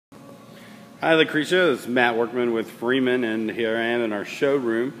Hi LaCreasha, this is Matt Workman with Freeman, and here I am in our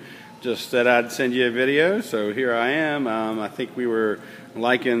showroom. Just said I'd send you a video, so here I am. I think we were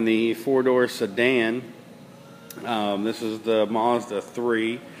liking the four-door sedan. This is the Mazda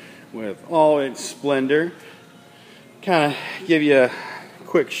 3 with all its splendor. Kind of give you a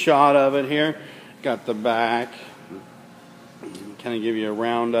quick shot of it here. Got the back. Kind of give you a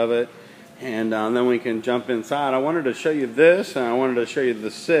round of it. And then we can jump inside. I wanted to show you this, and I wanted to show you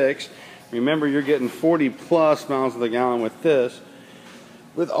the 6. Remember, you're getting 40 plus miles to the gallon with this.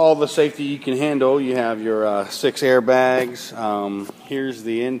 With all the safety you can handle, you have your 6 airbags. Here's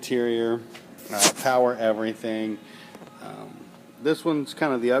the interior, power everything. This one's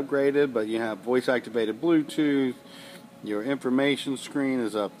kind of the upgraded, but you have voice activated Bluetooth. Your information screen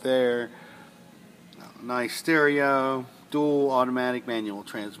is up there. Nice stereo, dual automatic manual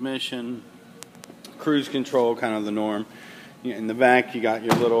transmission, cruise control, kind of the norm. In the back, you got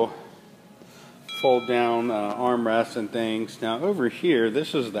your little fold down armrests and things. Now over here,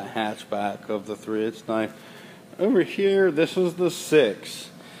 this is the hatchback of the 3. It's nice. Over here, this is the 6,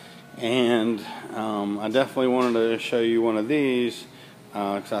 and I definitely wanted to show you one of these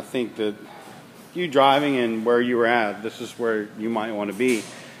because I think that you driving and where you were at, this is where you might want to be.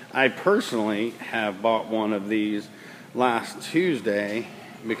 I personally have bought one of these last Tuesday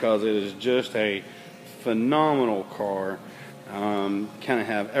because it is just a phenomenal car. Kind of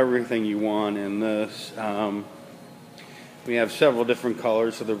have everything you want in this. We have several different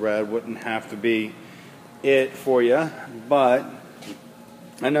colors, so the red wouldn't have to be it for you, but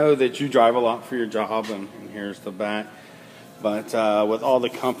I know that you drive a lot for your job, and here's the back. But with all the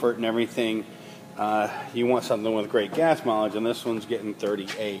comfort and everything, you want something with great gas mileage, and this one's getting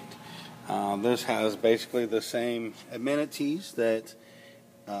 38. This has basically the same amenities that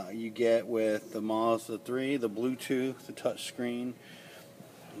you get with the Mazda 3, the Bluetooth, the touch screen,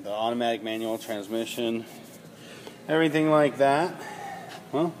 the automatic manual transmission, everything like that.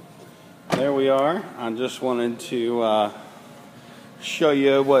 Well, there we are. I just wanted to show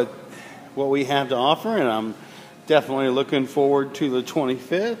you what we have to offer, and I'm definitely looking forward to the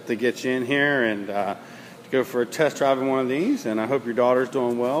 25th to get you in here and to go for a test drive in one of these. And I hope your daughter's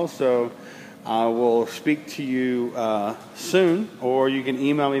doing well. So I will speak to you soon, or you can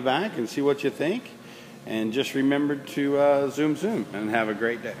email me back and see what you think. And just remember to zoom, and have a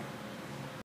great day.